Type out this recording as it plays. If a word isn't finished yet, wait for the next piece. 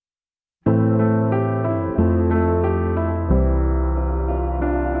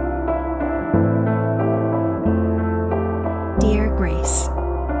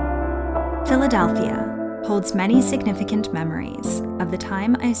Philadelphia holds many significant memories of the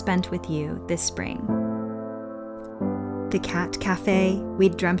time I spent with you this spring. The cat cafe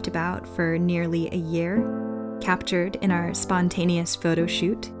we'd dreamt about for nearly a year, captured in our spontaneous photo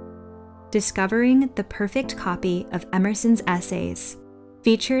shoot, discovering the perfect copy of Emerson's essays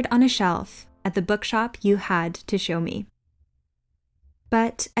featured on a shelf at the bookshop you had to show me.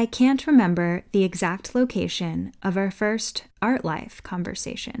 But I can't remember the exact location of our first Art Life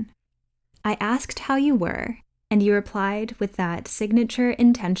conversation. I asked how you were, and you replied with that signature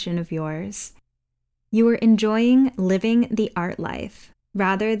intention of yours. You were enjoying living the art life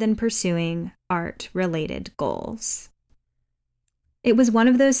rather than pursuing art-related goals. It was one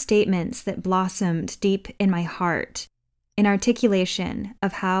of those statements that blossomed deep in my heart, in articulation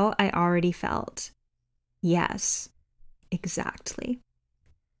of how I already felt. Yes, exactly.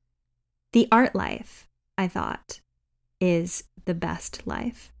 The art life, I thought, is the best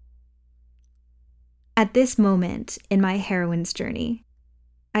life. At this moment in my heroine's journey,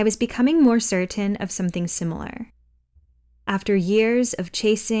 I was becoming more certain of something similar. After years of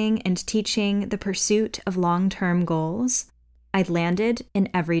chasing and teaching the pursuit of long-term goals, I'd landed in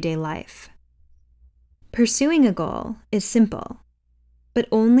everyday life. Pursuing a goal is simple, but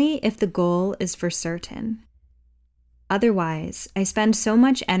only if the goal is for certain. Otherwise, I spend so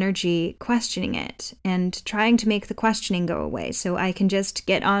much energy questioning it and trying to make the questioning go away so I can just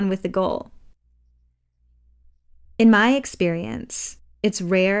get on with the goal. In my experience, it's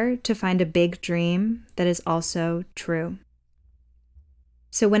rare to find a big dream that is also true.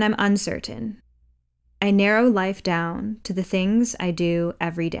 So when I'm uncertain, I narrow life down to the things I do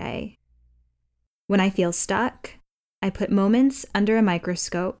every day. When I feel stuck, I put moments under a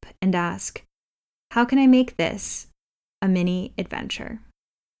microscope and ask, how can I make this a mini adventure?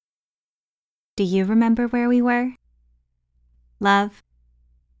 Do you remember where we were? Love,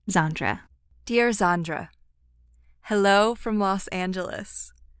 Zandra. Dear Zandra, hello from Los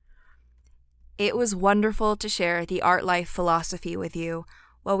Angeles. It was wonderful to share the art life philosophy with you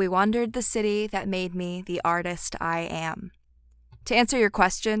while we wandered the city that made me the artist I am. To answer your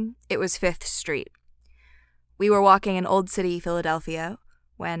question, it was 5th Street. We were walking in Old City, Philadelphia,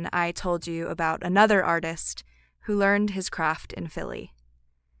 when I told you about another artist who learned his craft in Philly.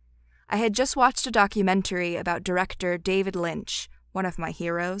 I had just watched a documentary about director David Lynch, one of my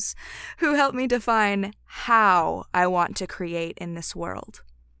heroes, who helped me define how I want to create in this world.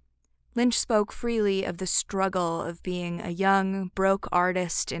 Lynch spoke freely of the struggle of being a young, broke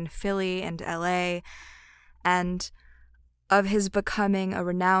artist in Philly and LA, and of his becoming a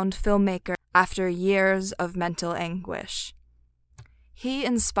renowned filmmaker after years of mental anguish. He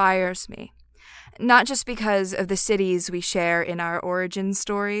inspires me, not just because of the cities we share in our origin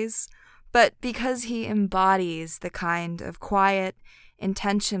stories, but because he embodies the kind of quiet,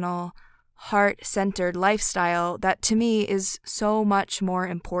 intentional, heart-centered lifestyle that to me is so much more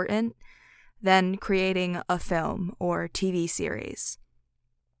important than creating a film or TV series.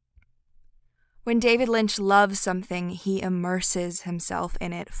 When David Lynch loves something, he immerses himself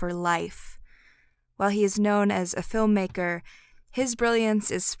in it for life. While he is known as a filmmaker, his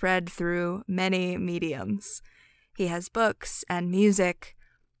brilliance is spread through many mediums. He has books and music,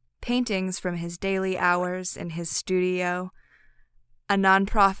 paintings from his daily hours in his studio, a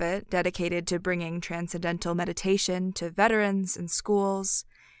nonprofit dedicated to bringing transcendental meditation to veterans and schools,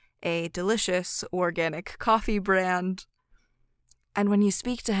 a delicious organic coffee brand. And when you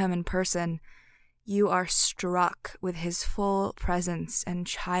speak to him in person, you are struck with his full presence and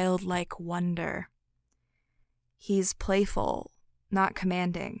childlike wonder. He's playful, not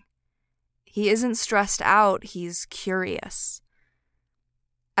commanding. He isn't stressed out, he's curious.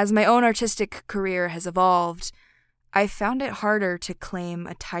 As my own artistic career has evolved, I've found it harder to claim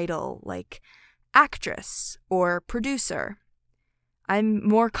a title like actress or producer. I'm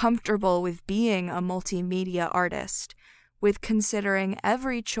more comfortable with being a multimedia artist, with considering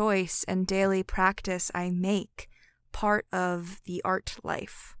every choice and daily practice I make part of the art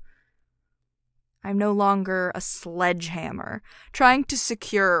life. I'm no longer a sledgehammer, trying to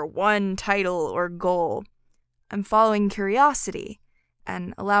secure one title or goal. I'm following curiosity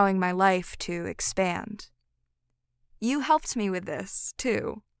and allowing my life to expand. You helped me with this,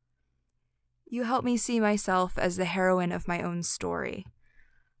 too. You helped me see myself as the heroine of my own story.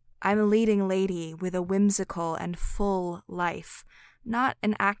 I'm a leading lady with a whimsical and full life, not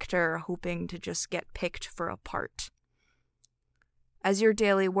an actor hoping to just get picked for a part. As your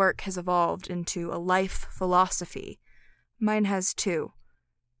daily work has evolved into a life philosophy, mine has too.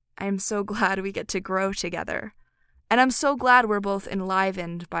 I am so glad we get to grow together. And I'm so glad we're both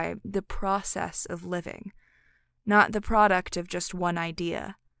enlivened by the process of living, not the product of just one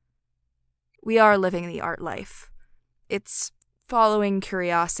idea. we are living the art life. It's following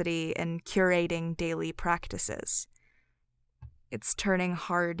curiosity and curating daily practices. It's turning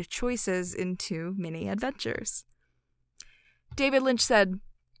hard choices into mini adventures. David Lynch said,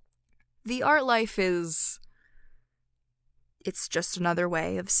 "The art life it's just another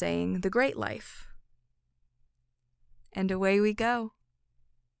way of saying the great life." And away we go.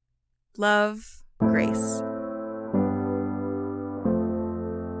 Love, Grace.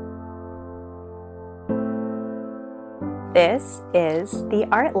 This is The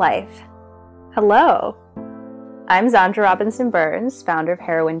Art Life. Hello. I'm Zandra Robinson Burns, founder of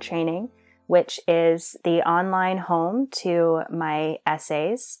Heroine Training, which is the online home to my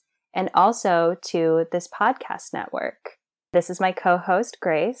essays and also to this podcast network. This is my co-host,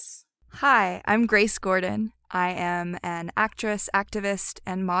 Grace. Hi, I'm Grace Gordon. I am an actress, activist,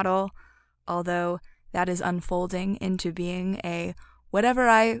 and model, although that is unfolding into being a whatever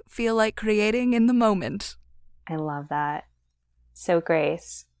I feel like creating in the moment. I love that. So,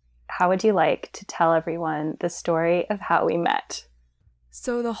 Grace, how would you like to tell everyone the story of how we met?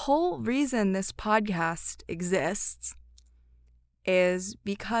 So the whole reason this podcast exists is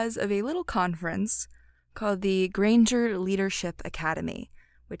because of a little conference called the Granger Leadership Academy,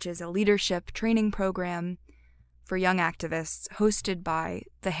 which is a leadership training program for young activists hosted by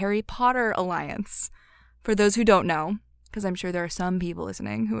the Harry Potter Alliance. For those who don't know, because I'm sure there are some people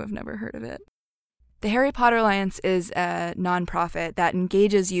listening who have never heard of it. The Harry Potter Alliance is a nonprofit that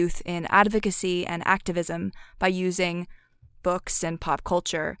engages youth in advocacy and activism by using books and pop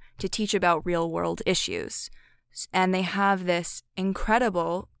culture to teach about real-world issues. And they have this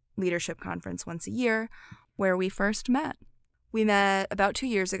incredible leadership conference once a year where we first met. We met about 2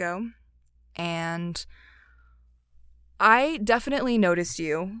 years ago, and I definitely noticed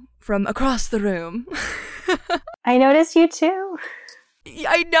you from across the room. I noticed you too.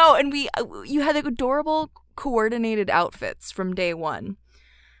 I know, and you had like adorable coordinated outfits from day one.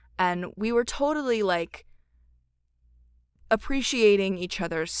 And we were totally like appreciating each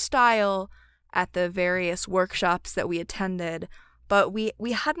other's style at the various workshops that we attended, but we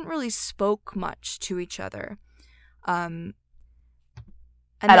hadn't really spoke much to each other. And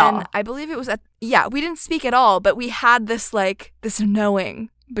at then all. I believe it was we didn't speak at all, but we had this knowing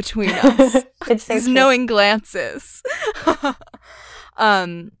between us. It's so these true. knowing glances.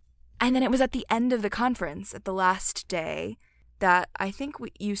 And then it was at the end of the conference, at the last day, that I think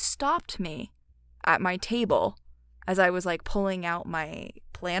you stopped me at my table as I was like pulling out my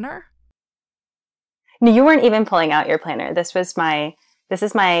planner. No, you weren't even pulling out your planner. This is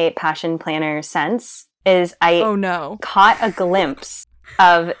my passion planner sense. Oh no. Caught a glimpse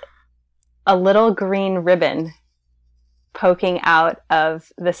of a little green ribbon poking out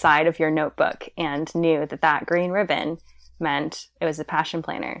of the side of your notebook and knew that green ribbon meant it was a passion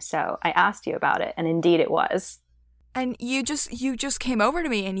planner. So I asked you about it, and indeed it was. And you just came over to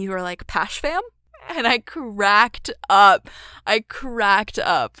me and you were like, "Pash fam?" And I cracked up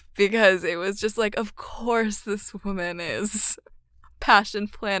because it was just like, of course this woman is passion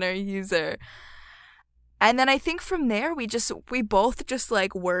planner user. And then I think from there we both just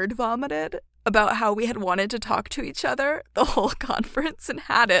like word vomited about how we had wanted to talk to each other the whole conference and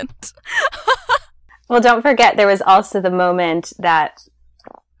hadn't. Well, don't forget, there was also the moment that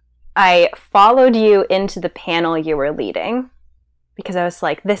I followed you into the panel you were leading because I was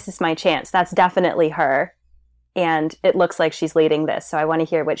like, this is my chance. That's definitely her. And it looks like she's leading this, so I want to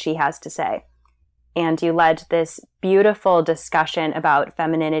hear what she has to say. And you led this beautiful discussion about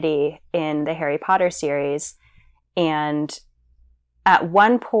femininity in the Harry Potter series. And at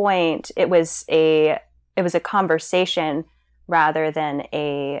one point, it was a conversation rather than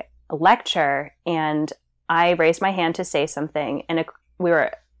a lecture, and I raised my hand to say something, and we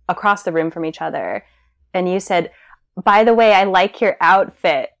were across the room from each other, and you said, "By the way, I like your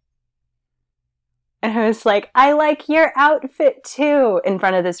outfit." And I was like, "I like your outfit too," in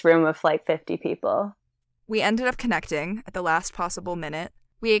front of this room of like 50 people. We ended up connecting at the last possible minute.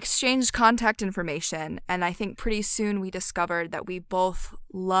 We exchanged contact information, and I think pretty soon we discovered that we both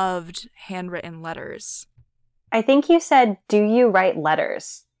loved handwritten letters. I think you said, "Do you write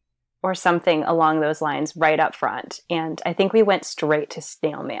letters?" or something along those lines right up front. And I think we went straight to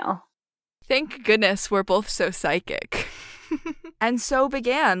snail mail. Thank goodness we're both so psychic. And so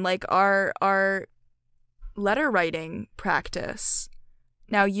began like our letter writing practice.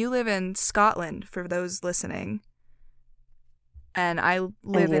 Now you live in Scotland, for those listening. And I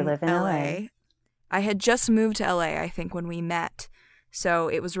live in LA. I had just moved to LA, I think, when we met. So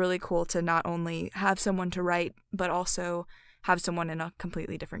it was really cool to not only have someone to write, but also have someone in a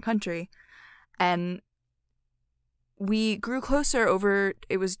completely different country. And we grew closer over,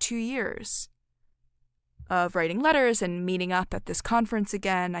 it was 2 years. of writing letters and meeting up at this conference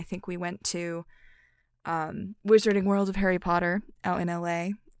again. I think we went to Wizarding World of Harry Potter out in LA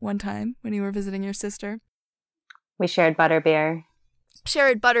one time when you were visiting your sister. We shared butterbeer.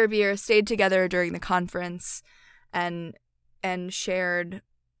 Stayed together during the conference, and shared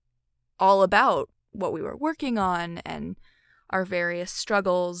all about what we were working on and our various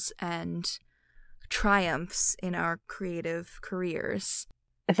struggles and triumphs in our creative careers.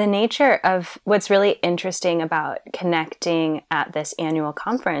 The nature of what's really interesting about connecting at this annual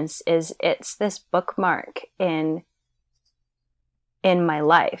conference is it's this bookmark in my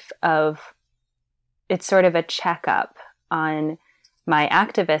life of, it's sort of a checkup on my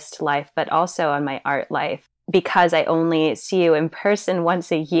activist life, but also on my art life. Because I only see you in person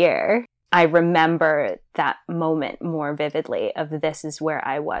once a year, I remember that moment more vividly of this is where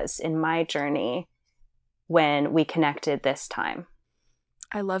I was in my journey when we connected this time.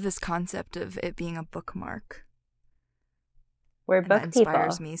 I love this concept of it being a bookmark. We're book people. That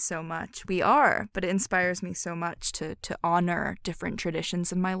inspires me so much. We are, but it inspires me so much to honor different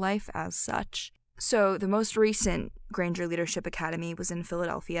traditions in my life as such. So the most recent Granger Leadership Academy was in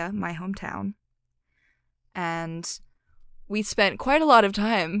Philadelphia, my hometown. And we spent quite a lot of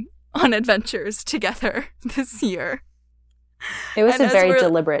time on adventures together this year. It was a very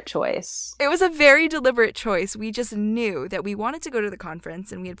deliberate choice. It was a very deliberate choice. We just knew that we wanted to go to the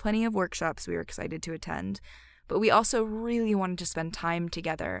conference, and we had plenty of workshops we were excited to attend. But we also really wanted to spend time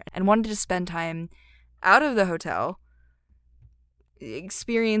together and wanted to spend time out of the hotel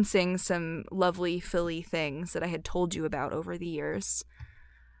experiencing some lovely Philly things that I had told you about over the years.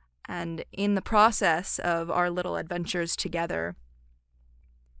 And in the process of our little adventures together,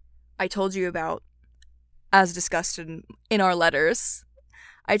 I told you about, as discussed in our letters,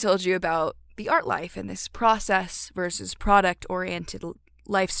 I told you about the art life and this process versus product-oriented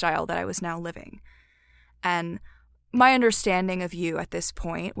lifestyle that I was now living. And my understanding of you at this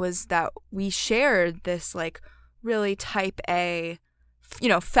point was that we shared this like really type A,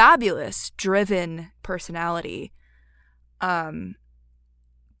 fabulous, driven personality,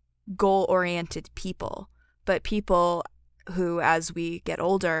 goal-oriented people, but people who, as we get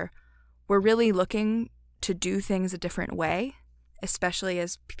older, we're really looking to do things a different way, especially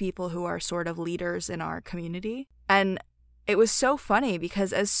as people who are sort of leaders in our community. And it was so funny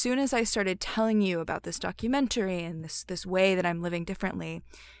because as soon as I started telling you about this documentary and this way that I'm living differently,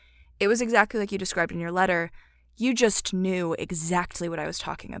 it was exactly like you described in your letter. You just knew exactly what I was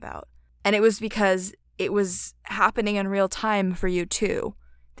talking about. And it was because it was happening in real time for you too,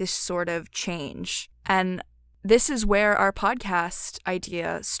 this sort of change. And this is where our podcast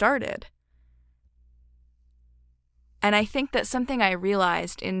idea started. And I think that something I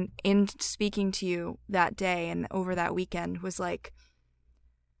realized in speaking to you that day and over that weekend was like,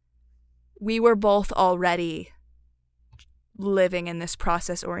 we were both already living in this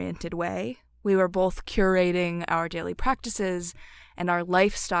process-oriented way. We were both curating our daily practices and our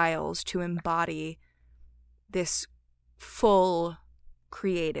lifestyles to embody this full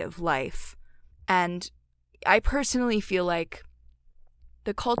creative life. And I personally feel like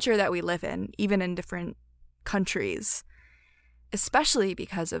the culture that we live in, even in different countries, especially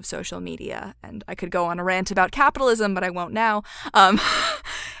because of social media, and I could go on a rant about capitalism, but I won't now.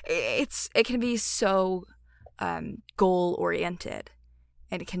 It can be so goal oriented,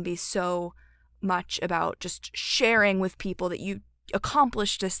 and it can be so much about just sharing with people that you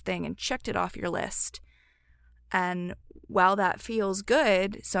accomplished this thing and checked it off your list. And while that feels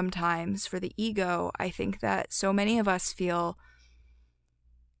good sometimes for the ego, I think that so many of us feel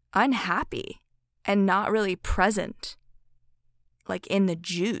unhappy and not really present, like in the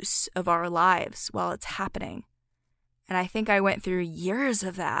juice of our lives while it's happening. And I think I went through years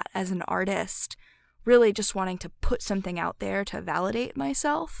of that as an artist, really just wanting to put something out there to validate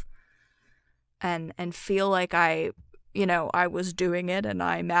myself and feel like I was doing it and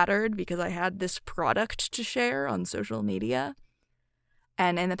I mattered because I had this product to share on social media.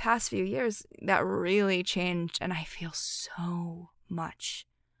 And in the past few years, that really changed, and I feel so much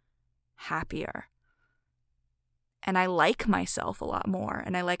happier. And I like myself a lot more,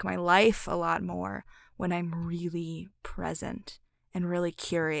 and I like my life a lot more when I'm really present and really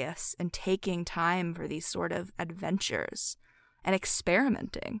curious and taking time for these sort of adventures and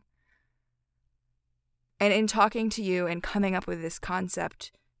experimenting. And in talking to you and coming up with this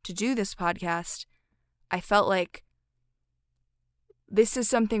concept to do this podcast, I felt like this is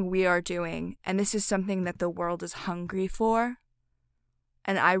something we are doing, and this is something that the world is hungry for.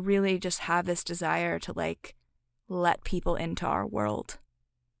 And I really just have this desire to let people into our world.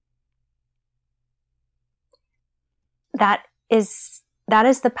 That is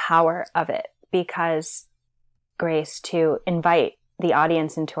the power of it, because Grace, to invite the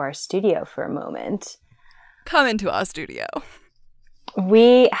audience into our studio for a moment. Come into our studio.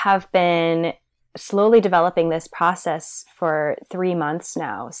 We have been slowly developing this process for 3 months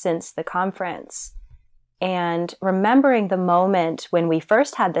now since the conference. And remembering the moment when we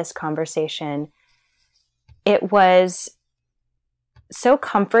first had this conversation, it was so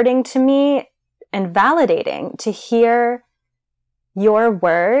comforting to me and validating to hear your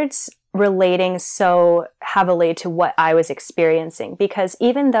words relating so heavily to what I was experiencing. Because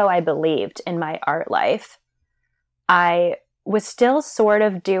even though I believed in my art life, I was still sort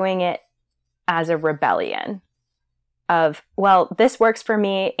of doing it as a rebellion of, well, this works for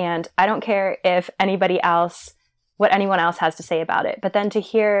me and I don't care if what anyone else has to say about it. But then to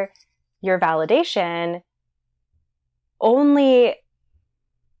hear your validation only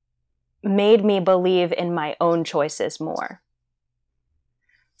made me believe in my own choices more.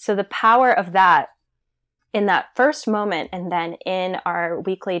 So the power of that in that first moment, and then in our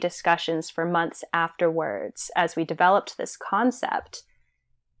weekly discussions for months afterwards, as we developed this concept,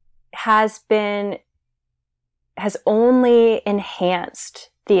 has only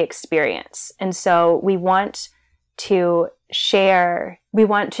enhanced the experience. And so we want to share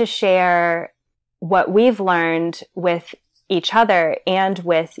what we've learned with each other and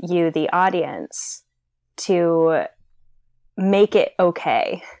with you, the audience, to make it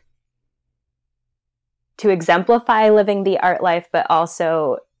okay, to exemplify living the art life, but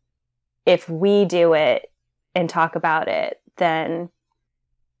also if we do it and talk about it, then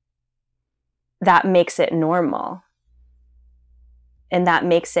that makes it normal. And that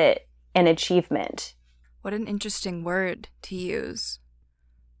makes it an achievement. What an interesting word to use,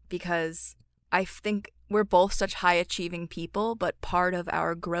 because I think we're both such high achieving people, but part of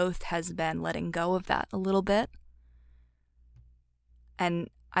our growth has been letting go of that a little bit. And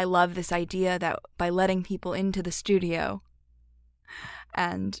I love this idea that by letting people into the studio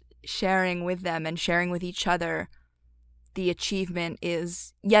and sharing with them and sharing with each other, the achievement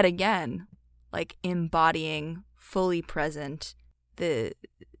is yet again like embodying fully present the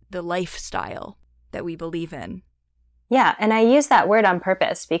lifestyle that we believe in. Yeah, and I use that word on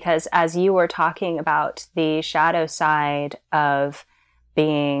purpose because as you were talking about the shadow side of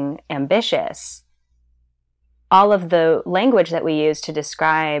being ambitious, all of the language that we use to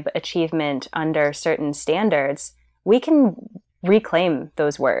describe achievement under certain standards, we can reclaim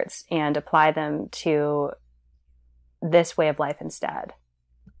those words and apply them to this way of life instead.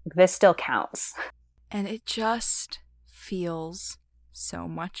 This still counts. And it just feels so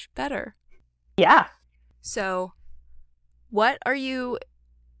much better. Yeah. So, what are you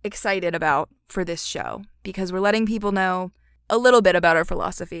excited about for this show? Because we're letting people know a little bit about our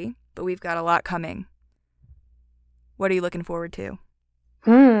philosophy, but we've got a lot coming. What are you looking forward to?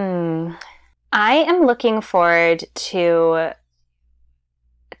 I am looking forward to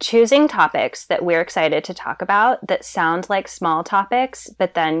choosing topics that we're excited to talk about that sound like small topics,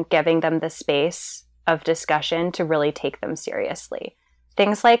 but then giving them the space of discussion to really take them seriously.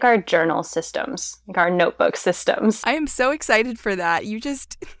 Things like our journal systems, like our notebook systems. I am so excited for that.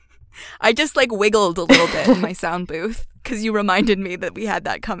 I just like wiggled a little bit in my sound booth because you reminded me that we had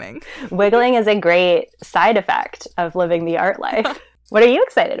that coming. Wiggling is a great side effect of living the art life. What are you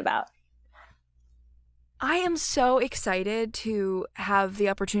excited about? I am so excited to have the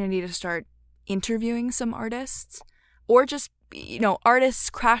opportunity to start interviewing some artists, or just, artists,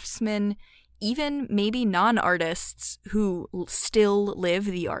 craftsmen, even maybe non-artists who still live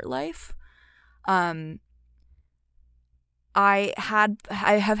the art life. I have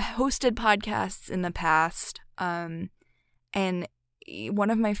hosted podcasts in the past, and one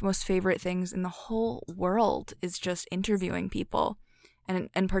of my most favorite things in the whole world is just interviewing people,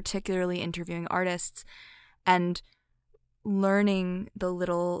 and particularly interviewing artists, and learning the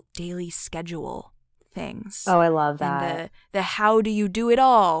little daily schedule things. Oh, I love that. And the how do you do it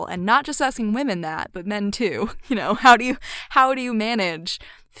all, and not just asking women that, but men too. How do you manage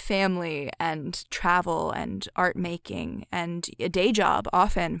family and travel and art making and a day job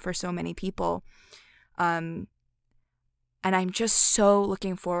often for so many people. And I'm just so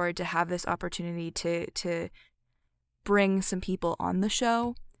looking forward to have this opportunity to bring some people on the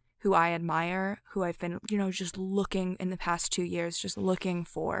show who I admire, who I've been, just looking in the past 2 years, just looking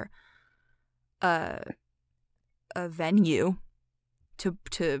for a venue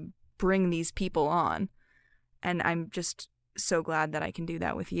to bring these people on. And I'm just so glad that I can do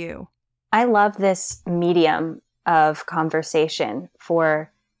that with you. I love this medium of conversation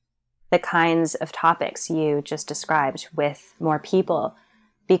for the kinds of topics you just described with more people,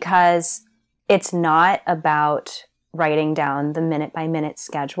 because it's not about writing down the minute-by-minute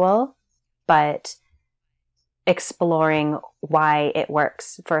schedule, but exploring why it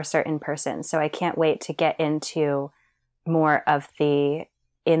works for a certain person. So I can't wait to get into more of the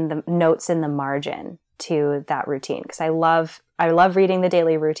notes in the margin to that routine, because I love reading the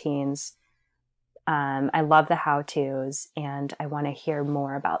daily routines. I love the how-tos, and I want to hear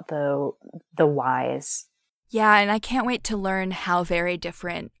more about the whys. Yeah, and I can't wait to learn how very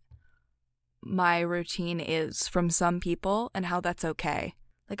different my routine is from some people and how that's okay.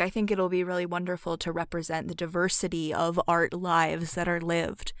 Like, I think it'll be really wonderful to represent the diversity of art lives that are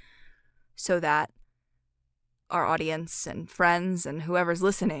lived, so that our audience and friends and whoever's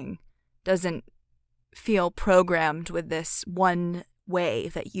listening doesn't feel programmed with this one way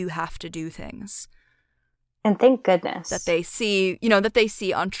that you have to do things. And thank goodness that they see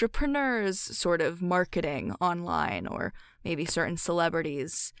entrepreneurs sort of marketing online, or maybe certain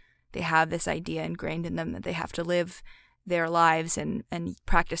celebrities. They have this idea ingrained in them that they have to live their lives and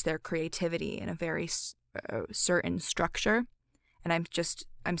practice their creativity in a very certain structure. And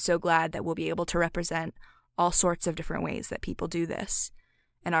I'm so glad that we'll be able to represent all sorts of different ways that people do this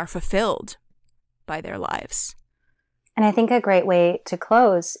and are fulfilled by their lives. And I think a great way to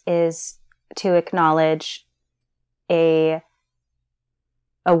close is to acknowledge a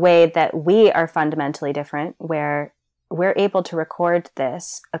way that we are fundamentally different, where we're able to record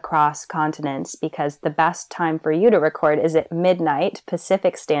this across continents, because the best time for you to record is at midnight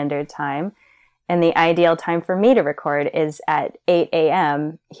Pacific Standard Time, and the ideal time for me to record is at 8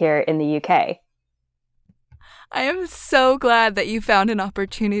 a.m. here in the UK. I am so glad that you found an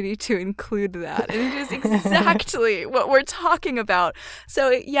opportunity to include that. And it is exactly what we're talking about. So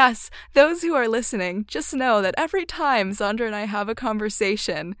yes, those who are listening, just know that every time Zandra and I have a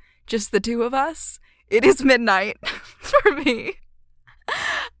conversation, just the two of us, it is midnight for me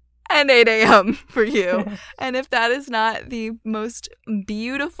and 8 a.m. for you. And if that is not the most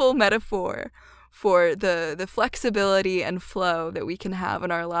beautiful metaphor for the flexibility and flow that we can have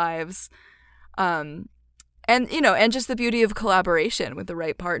in our lives, and just the beauty of collaboration with the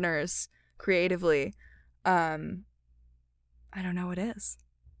right partners creatively, I don't know what is.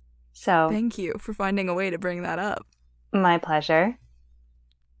 So thank you for finding a way to bring that up. My pleasure.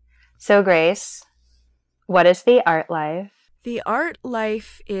 So Grace, what is the art life? The art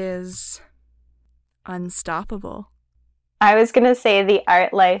life is unstoppable. I was going to say the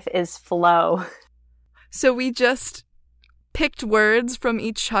art life is flow. So we just picked words from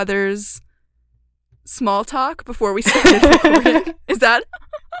each other's small talk before we started recording. Is that?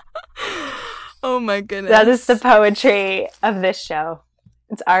 Oh my goodness. That is the poetry of this show.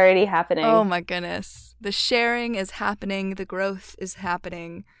 It's already happening. Oh my goodness. The sharing is happening. The growth is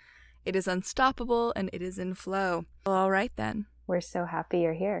happening. It is unstoppable and it is in flow. Well, all right then. We're so happy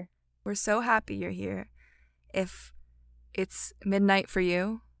you're here. We're so happy you're here. If it's midnight for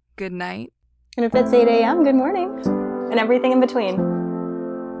you, good night. And if it's 8 a.m., good morning. And everything in between.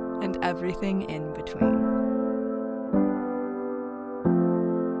 And everything in between.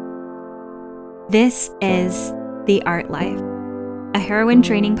 This is The Art Life, a heroine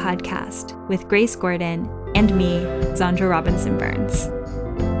training podcast with Grace Gordon and me, Zandra Robinson Burns.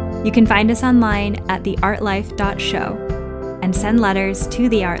 You can find us online at theartlife.show and send letters to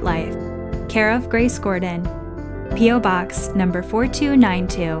The Art Life, care of Grace Gordon, P.O. Box number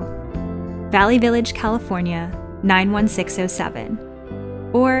 4292, Valley Village, California, 91607.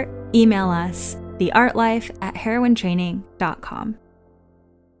 Or email us, theartlife@heroinetraining.com.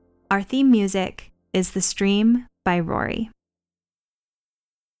 Our theme music is The Stream by Rory.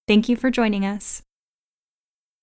 Thank you for joining us.